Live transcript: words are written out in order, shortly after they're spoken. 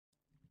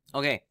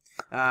Okay,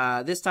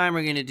 this time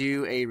we're going to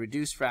do a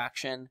reduced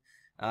fraction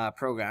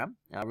program.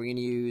 We're going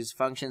to use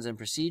functions and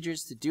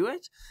procedures to do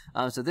it.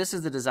 So this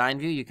is the design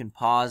view. You can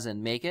pause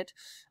and make it.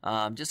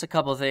 Just a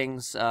couple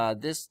things.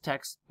 This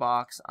text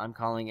box, I'm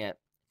calling it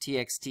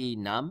txt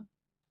num.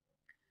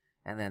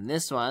 And then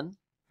this one,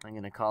 I'm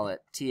going to call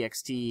it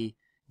txt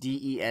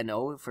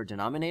deno for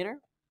denominator.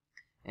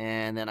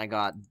 And then I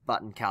got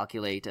button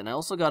calculate. And I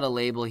also got a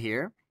label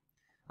here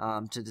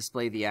to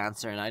display the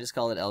answer. And I just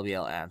call it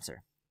LBL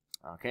answer.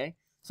 Okay,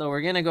 so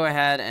we're going to go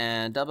ahead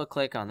and double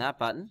click on that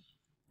button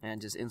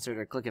and just insert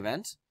our click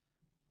event.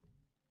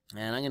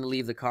 And I'm going to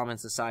leave the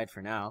comments aside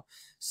for now.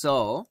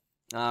 So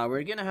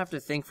we're going to have to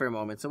think for a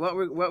moment. So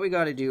what we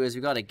got to do is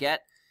we got to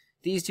get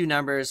these two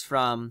numbers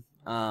from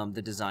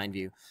the design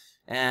view.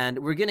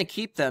 And we're going to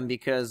keep them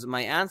because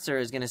my answer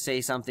is going to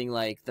say something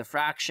like the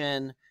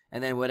fraction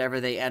and then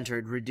whatever they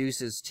entered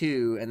reduces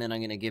to, and then I'm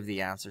going to give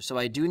the answer. So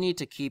I do need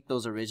to keep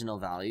those original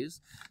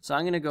values. So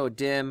I'm going to go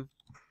dim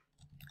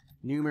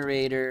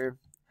numerator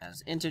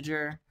as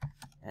integer,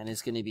 and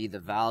it's going to be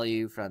the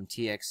value from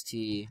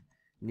txt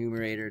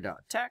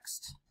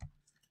numerator.text,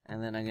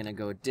 and then I'm going to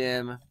go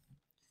dim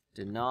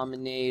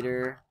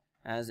denominator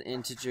as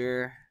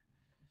integer,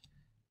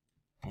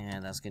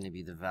 and that's going to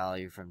be the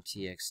value from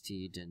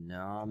txt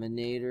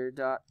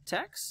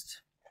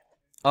denominator.text.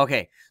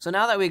 Okay, so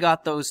now that we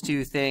got those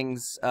two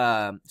things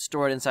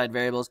stored inside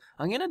variables,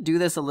 I'm going to do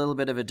this a little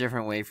bit of a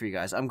different way for you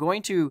guys. I'm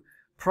going to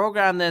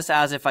program this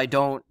as if I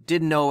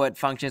didn't know what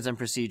functions and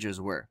procedures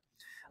were.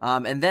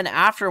 And then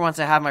once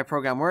I have my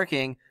program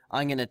working,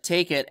 I'm going to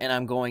take it and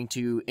I'm going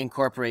to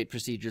incorporate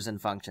procedures and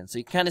functions. So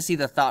you kind of see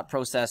the thought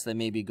process that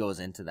maybe goes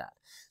into that.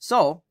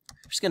 So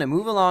we're just going to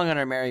move along on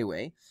our merry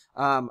way.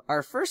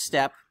 Our first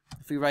step,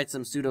 if we write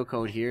some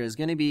pseudocode here, is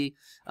going to be,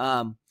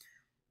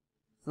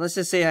 let's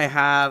just say I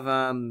have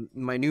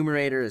my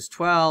numerator is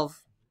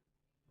 12,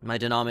 my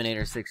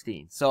denominator is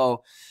 16.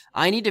 So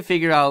I need to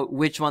figure out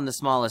which one the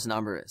smallest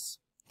number is.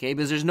 Okay,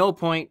 because there's no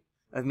point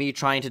of me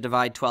trying to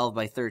divide 12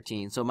 by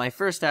 13. So my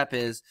first step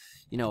is,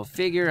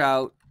 figure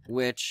out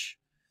which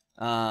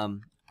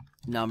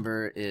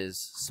number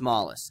is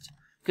smallest.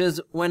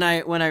 Because when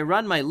I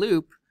run my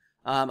loop,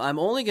 I'm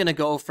only going to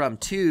go from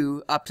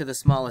 2 up to the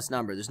smallest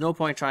number. There's no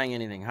point trying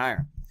anything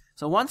higher.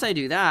 So once I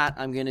do that,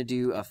 I'm going to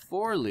do a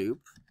for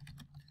loop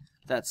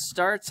that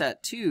starts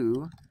at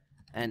 2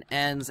 and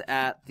ends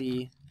at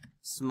the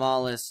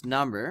smallest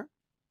number.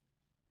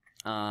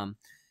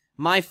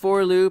 My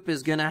for loop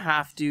is going to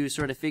have to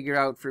sort of figure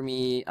out for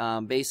me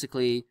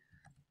basically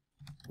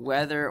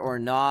whether or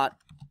not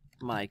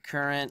my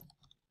current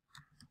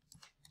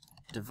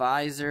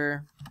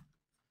divisor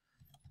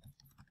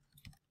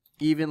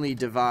evenly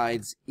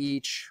divides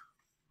each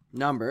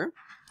number.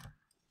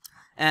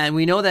 And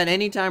we know that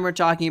anytime we're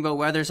talking about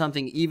whether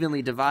something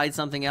evenly divides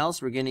something else,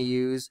 we're going to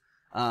use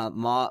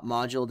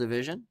module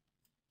division.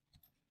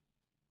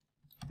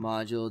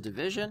 Module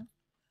division,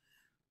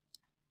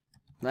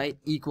 right,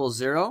 equals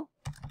 0.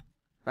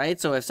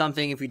 Right? So if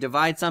we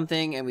divide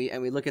something and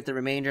we look at the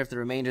remainder, if the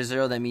remainder is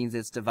 0, that means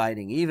it's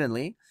dividing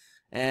evenly.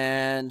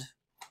 And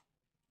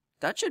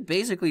that should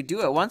basically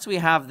do it. Once we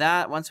have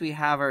that, once we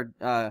have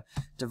our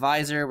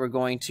divisor, we're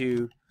going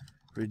to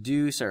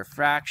reduce our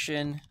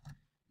fraction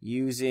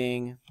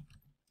using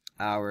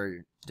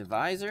our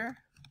divisor.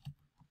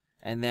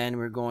 And then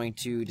we're going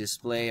to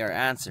display our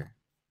answer.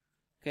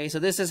 Okay, so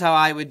this is how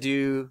I would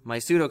do my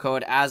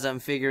pseudocode as I'm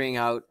figuring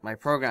out my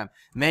program.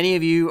 Many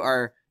of you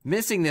are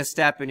missing this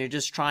step and you're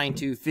just trying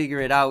to figure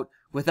it out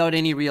without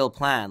any real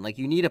plan. Like,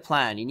 you need a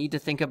plan. You need to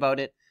think about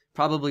it,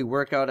 probably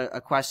work out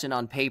a question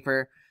on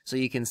paper so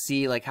you can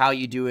see like how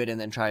you do it and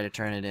then try to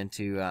turn it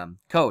into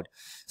code.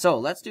 So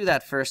let's do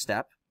that first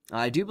step.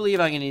 I do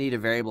believe I'm going to need a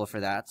variable for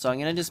that. So I'm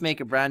going to just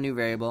make a brand new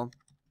variable.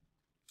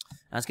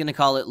 I was going to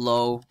call it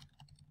low.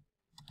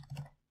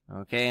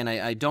 Okay, and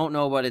I don't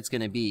know what it's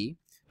going to be,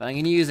 but I'm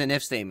going to use an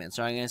if statement.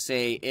 So I'm going to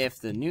say if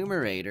the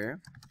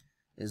numerator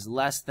is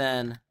less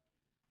than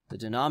the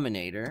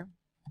denominator.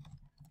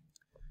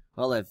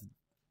 Well,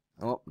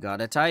 got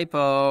a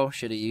typo.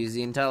 Should have used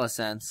the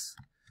IntelliSense.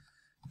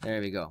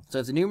 There we go. So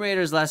if the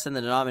numerator is less than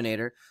the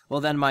denominator, well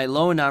then my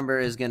low number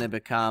is going to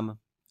become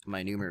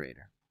my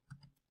numerator.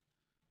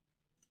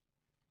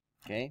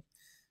 Okay.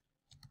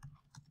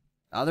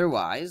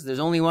 Otherwise, there's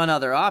only one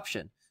other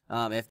option.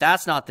 If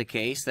that's not the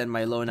case, then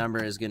my low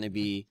number is going to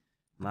be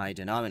my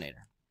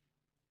denominator.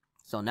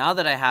 So now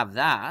that I have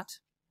that,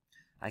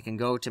 I can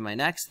go to my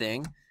next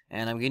thing,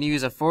 and I'm going to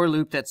use a for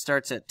loop that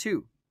starts at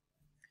 2.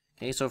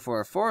 Okay, so for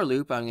a for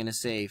loop, I'm going to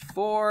say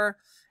for,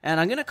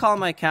 and I'm going to call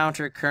my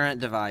counter current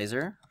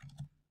divisor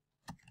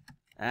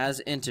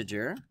as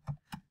integer,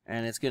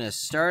 and it's going to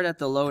start at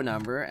the low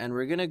number, and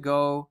we're going to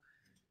go,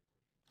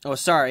 we're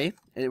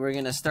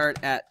going to start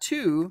at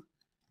 2,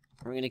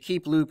 we're going to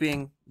keep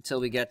looping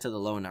until we get to the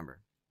low number.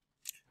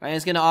 Right,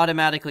 it's going to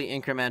automatically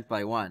increment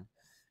by 1.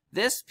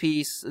 This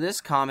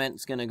comment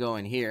is going to go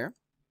in here.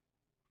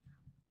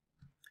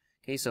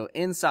 Okay, so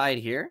inside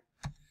here,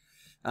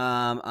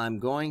 I'm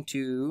going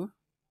to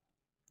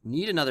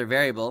need another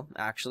variable,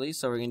 actually,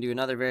 so we're going to do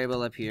another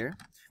variable up here.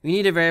 We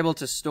need a variable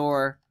to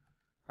store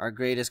our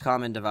greatest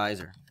common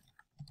divisor.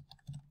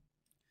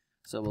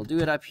 So we'll do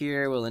it up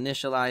here, we'll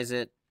initialize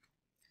it.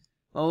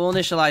 Well, we'll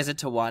initialize it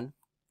to 1.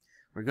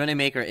 We're going to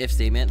make our if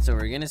statement, so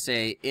we're going to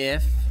say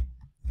if...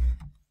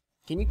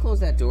 Can you close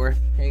that door,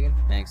 Hagen?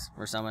 Thanks,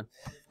 or someone.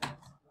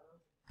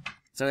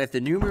 So if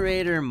the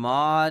numerator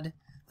mod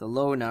the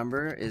low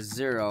number is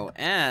 0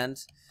 and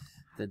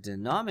the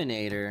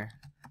denominator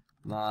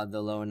mod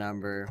the low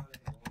number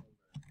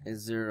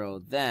is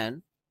 0,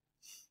 then...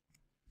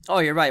 Oh,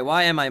 you're right.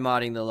 Why am I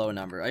modding the low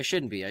number? I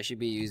shouldn't be. I should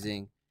be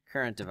using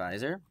current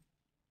divisor.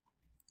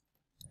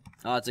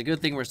 Oh, it's a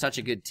good thing we're such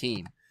a good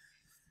team.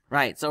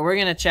 Right, so we're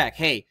going to check.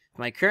 Hey,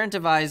 my current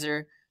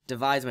divisor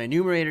divides my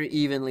numerator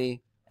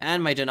evenly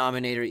and my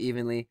denominator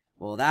evenly.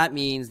 Well, that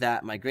means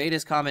that my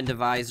greatest common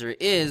divisor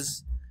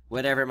is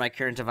whatever my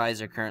current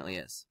divisor currently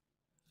is.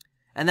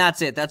 And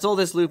that's it. That's all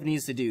this loop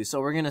needs to do. So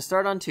we're going to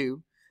start on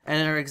 2.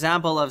 And in our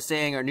example of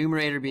saying our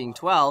numerator being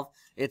 12,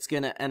 it's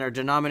going to, and our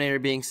denominator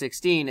being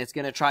 16, it's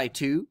going to try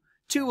 2.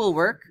 2 will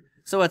work.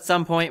 So at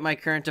some point, my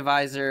current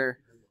divisor,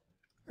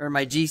 or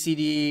my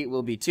GCD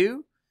will be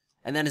 2.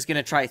 And then it's going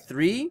to try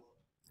 3,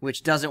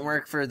 which doesn't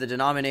work for the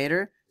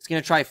denominator. It's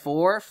going to try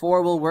 4.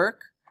 4 will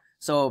work.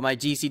 So my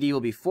GCD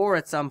will be 4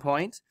 at some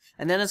point.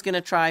 And then it's going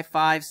to try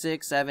 5,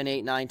 6, 7,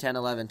 8, 9, 10,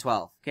 11,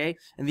 12. Okay?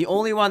 And the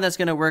only one that's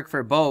going to work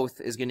for both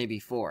is going to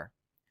be 4.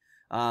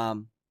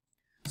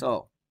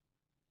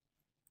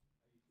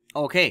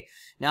 Okay,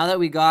 now that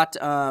we got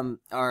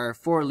our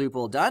for loop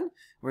all done,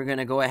 we're going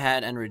to go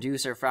ahead and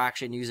reduce our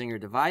fraction using our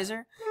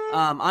divisor.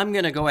 I'm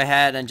going to go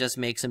ahead and just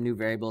make some new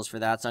variables for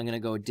that. So I'm going to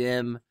go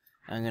dim,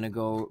 I'm going to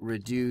go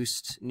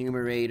reduced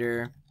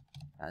numerator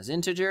as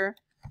integer,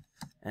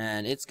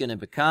 and it's going to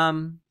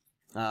become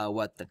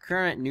what the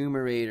current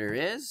numerator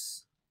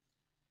is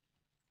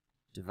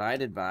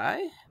divided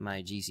by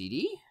my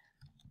GCD.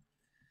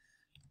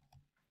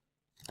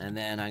 And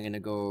then I'm going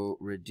to go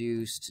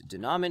reduced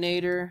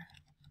denominator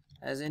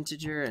as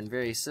integer, and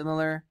very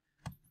similar.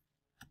 I'm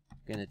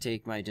going to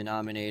take my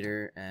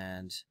denominator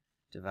and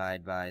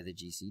divide by the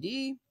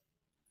GCD.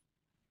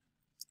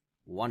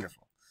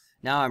 Wonderful.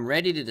 Now I'm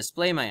ready to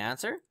display my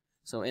answer.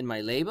 So in my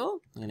label,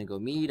 I'm going to go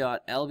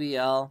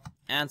me.lbl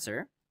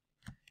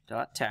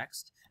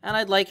answer.text, and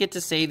I'd like it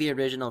to say the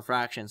original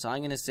fraction. So I'm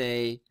going to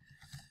say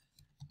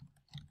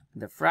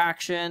the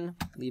fraction,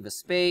 leave a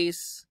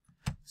space,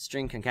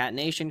 string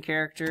concatenation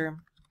character,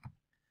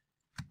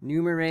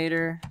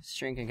 numerator,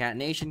 string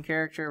concatenation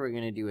character. We're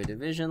going to do a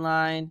division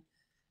line,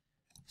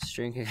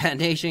 string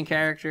concatenation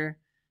character,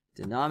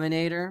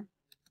 denominator,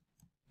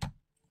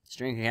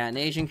 string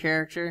concatenation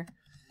character,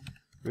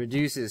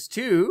 reduces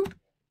to,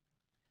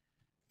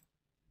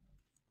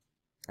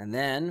 and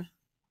then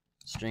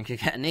string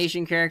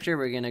concatenation character.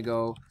 We're going to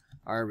go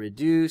our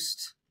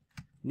reduced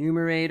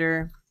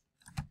numerator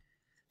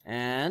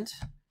and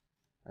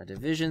a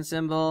division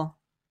symbol.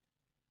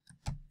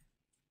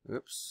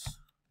 Oops.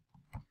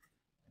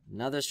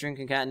 Another string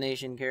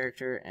concatenation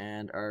character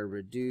and our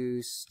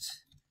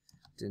reduced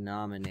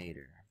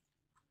denominator.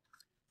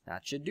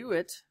 That should do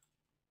it.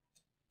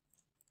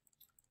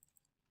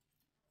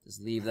 Just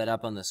leave that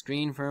up on the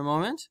screen for a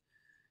moment.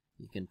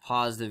 You can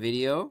pause the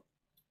video.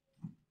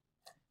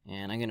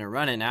 And I'm going to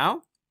run it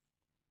now.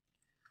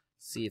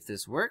 See if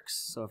this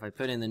works. So if I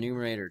put in the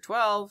numerator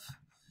 12,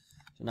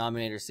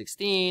 denominator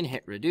 16,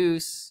 hit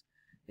reduce,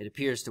 it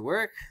appears to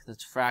work. The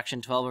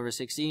fraction 12 over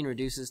 16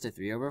 reduces to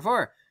 3 over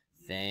 4.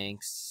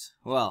 Thanks.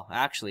 Well,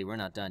 actually, we're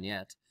not done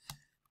yet.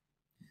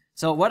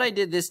 So what I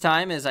did this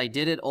time is I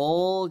did it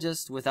all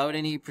just without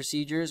any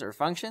procedures or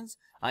functions.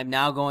 I'm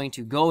now going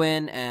to go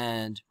in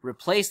and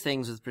replace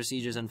things with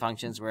procedures and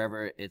functions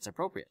wherever it's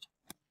appropriate.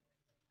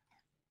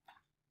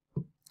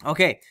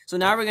 Okay, so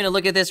now we're going to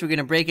look at this. We're going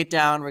to break it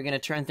down. We're going to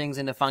turn things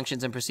into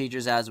functions and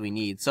procedures as we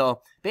need.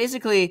 So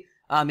basically,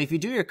 if you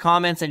do your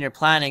comments and your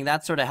planning,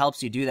 that sort of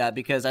helps you do that,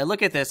 because I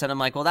look at this and I'm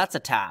like, well, that's a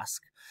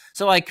task.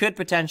 So I could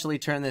potentially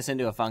turn this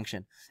into a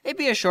function. It'd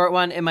be a short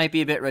one. It might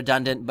be a bit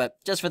redundant, but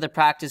just for the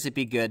practice, it'd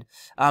be good.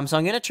 So I'm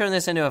going to turn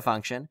this into a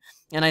function.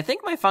 And I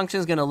think my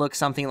function is going to look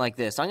something like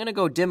this. I'm going to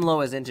go dim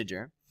low as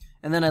integer.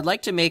 And then I'd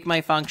like to make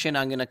my function,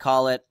 I'm going to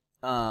call it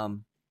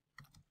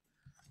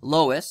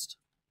lowest.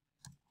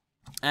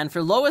 And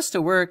for lowest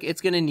to work,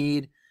 it's going to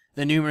need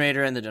the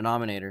numerator and the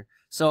denominator.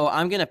 So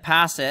I'm going to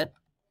pass it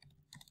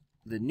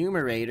the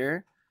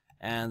numerator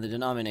and the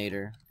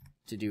denominator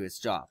to do its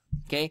job.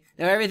 Okay,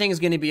 now everything is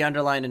going to be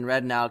underlined in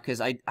red now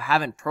because I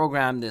haven't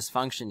programmed this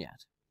function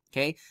yet.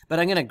 Okay, but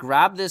I'm going to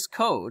grab this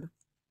code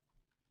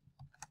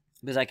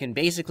because I can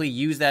basically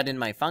use that in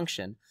my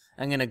function.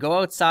 I'm going to go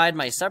outside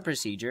my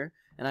subprocedure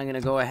and I'm going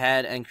to go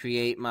ahead and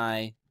create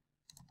my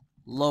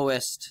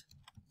lowest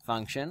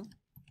function.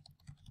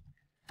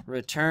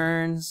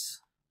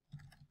 Returns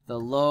the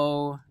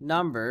low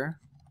number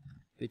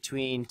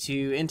between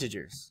two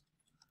integers.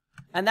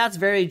 And that's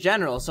very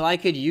general, so I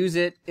could use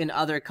it in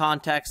other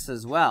contexts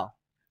as well.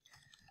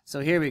 So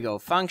here we go,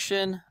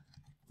 function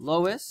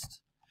lowest,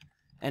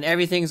 and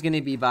everything's going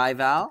to be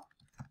bival.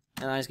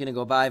 And I'm just going to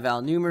go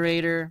ByVal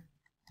numerator.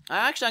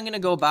 Actually, I'm going to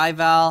go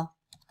ByVal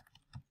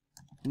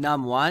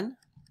num1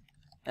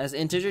 as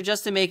integer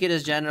just to make it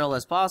as general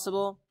as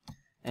possible.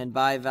 And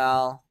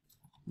ByVal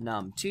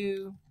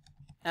num2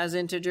 as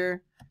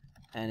integer.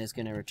 And it's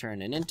going to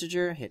return an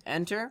integer. Hit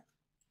enter.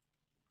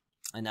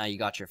 And now you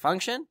got your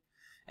function.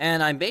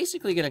 And I'm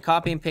basically going to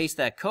copy and paste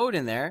that code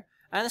in there.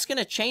 And it's going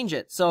to change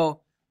it.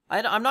 So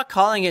I'm not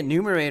calling it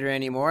numerator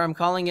anymore. I'm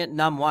calling it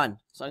num1.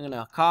 So I'm going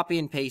to copy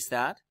and paste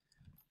that.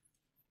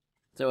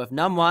 So if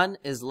num1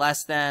 is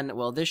less than,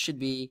 well, this should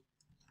be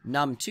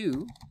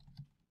num2.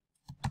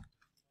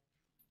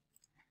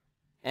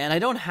 And I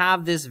don't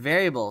have this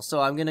variable,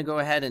 so I'm going to go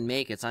ahead and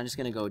make it. So I'm just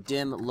going to go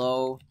dim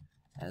low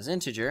as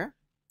integer.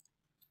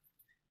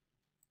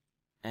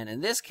 And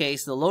in this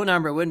case, the low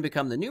number wouldn't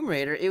become the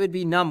numerator. It would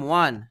be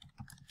num1.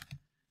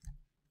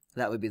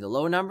 That would be the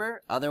low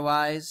number.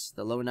 Otherwise,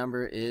 the low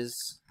number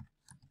is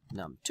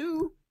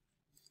num2.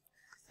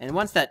 And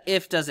once that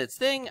if does its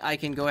thing, I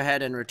can go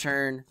ahead and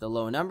return the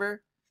low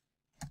number.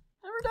 And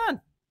we're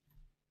done.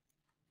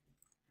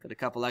 Put a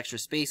couple extra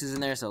spaces in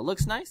there so it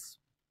looks nice.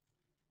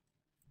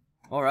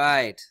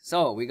 Alright,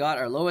 so we got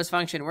our lowest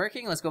function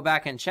working. Let's go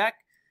back and check.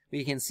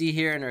 We can see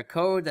here in our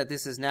code that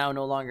this is now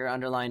no longer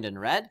underlined in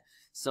red.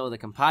 So the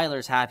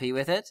compiler's happy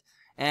with it.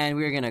 And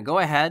we're going to go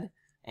ahead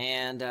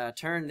and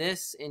turn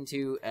this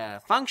into a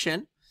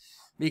function.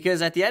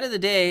 Because at the end of the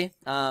day,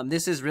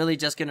 this is really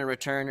just going to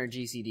return our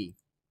GCD.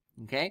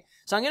 Okay,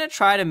 so I'm going to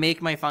try to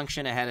make my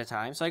function ahead of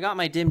time. So I got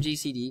my dim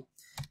GCD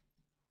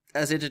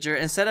as integer.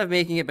 Instead of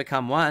making it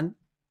become 1,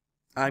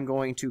 I'm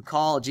going to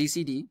call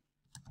GCD.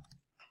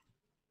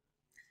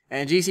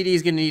 And GCD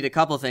is going to need a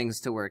couple things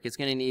to work. It's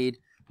going to need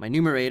my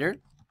numerator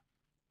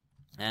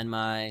and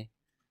my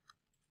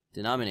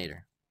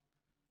denominator.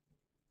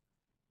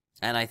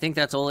 And I think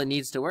that's all it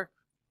needs to work.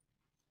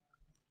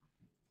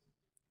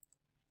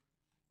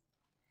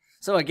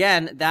 So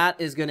again, that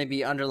is going to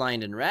be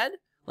underlined in red.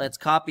 Let's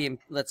copy and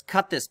let's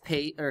cut this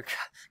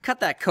cut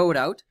that code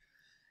out.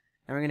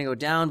 And we're going to go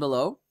down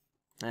below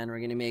and we're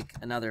going to make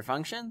another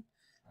function.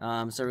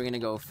 So we're going to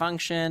go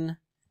function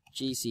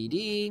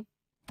GCD.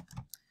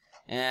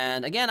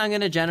 And again, I'm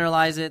going to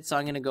generalize it. So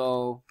I'm going to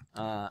go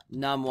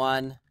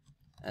num1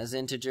 as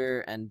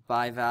integer and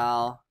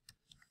ByVal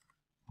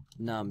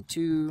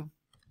num2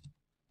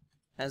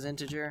 as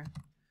integer.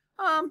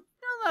 Now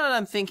that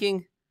I'm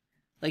thinking,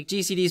 like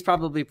GCD is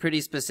probably pretty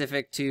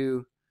specific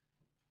to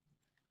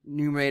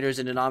numerators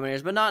and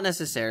denominators, but not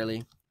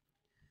necessarily.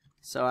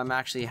 So I'm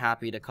actually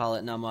happy to call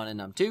it num1 and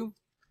num2. I'm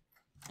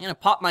going to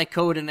pop my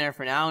code in there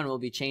for now, and we'll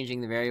be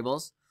changing the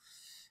variables.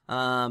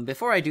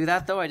 Before I do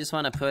that, though, I just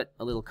want to put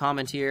a little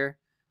comment here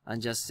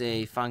and just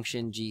say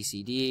function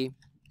GCD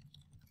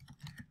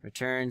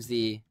returns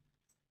the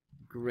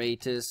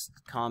greatest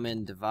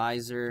common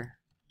divisor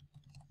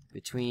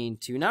between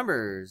two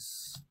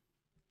numbers.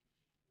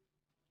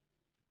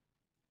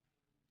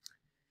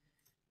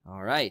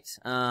 All right.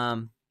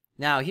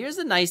 Now, here's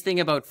the nice thing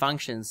about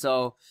functions.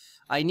 So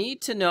I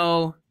need to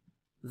know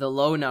the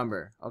low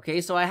number.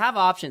 Okay, so I have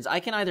options. I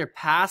can either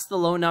pass the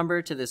low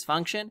number to this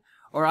function,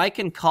 or I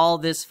can call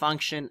this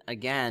function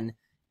again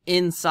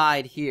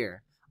inside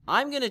here.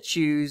 I'm going to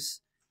choose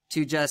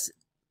to just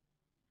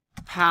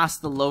pass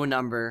the low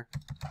number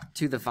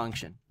to the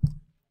function.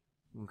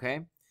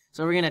 Okay,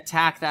 so we're going to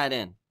tack that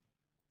in.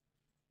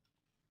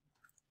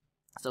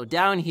 So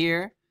down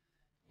here,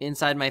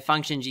 inside my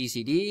function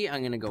GCD,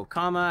 I'm going to go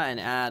comma and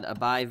add a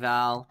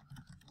ByVal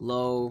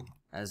low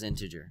as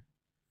integer.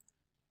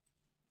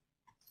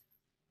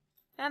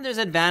 And there's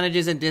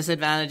advantages and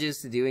disadvantages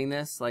to doing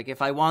this. Like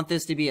if I want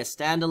this to be a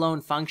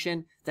standalone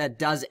function that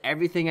does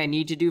everything I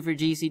need to do for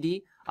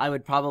GCD, I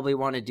would probably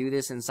want to do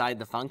this inside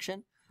the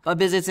function. But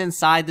because it's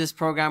inside this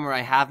program where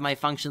I have my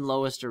function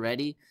lowest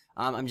already,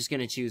 I'm just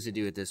going to choose to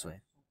do it this way.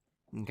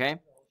 Okay?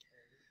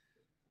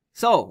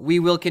 So we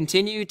will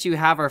continue to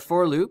have our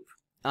for loop.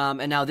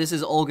 And now this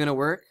is all going to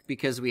work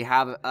because we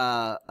have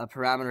a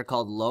parameter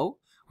called low.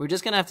 We're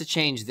just going to have to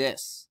change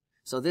this.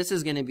 So this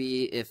is going to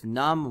be if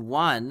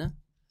num1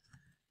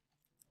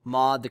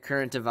 mod the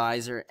current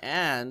divisor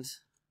and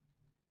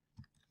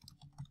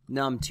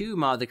num2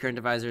 mod the current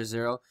divisor is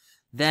 0,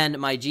 then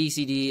my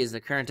GCD is the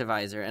current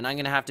divisor. And I'm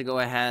going to have to go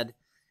ahead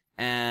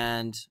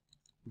and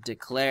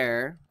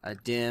declare a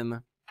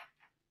dim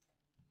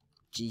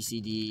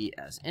GCD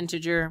as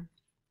integer.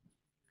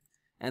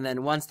 And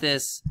then once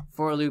this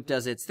for loop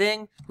does its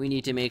thing, we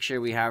need to make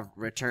sure we have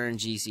return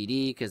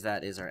GCD because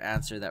that is our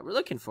answer that we're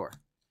looking for.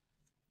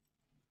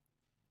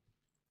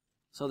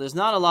 So there's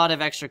not a lot of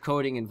extra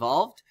coding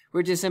involved.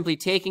 We're just simply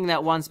taking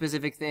that one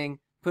specific thing,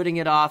 putting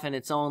it off in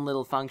its own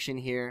little function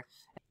here.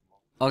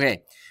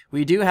 Okay,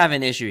 we do have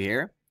an issue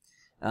here.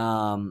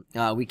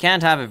 We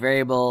can't have a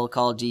variable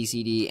called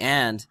GCD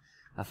and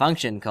a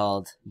function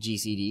called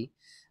GCD.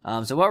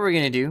 So what we're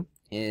going to do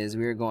is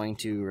we're going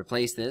to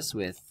replace this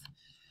with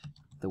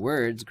the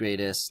words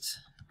greatest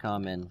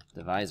common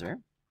divisor.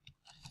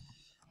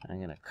 I'm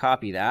going to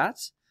copy that.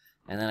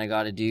 And then I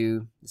got to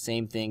do the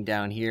same thing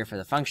down here for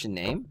the function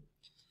name.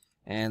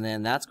 And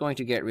then that's going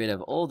to get rid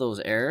of all those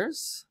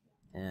errors.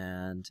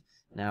 And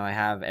now I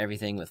have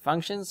everything with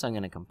functions, so I'm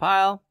going to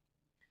compile.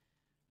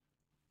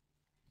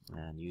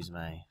 And use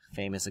my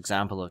famous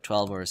example of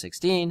 12 over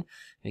 16.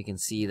 We can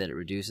see that it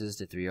reduces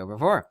to 3 over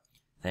 4.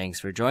 Thanks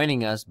for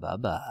joining us.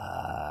 Bye-bye.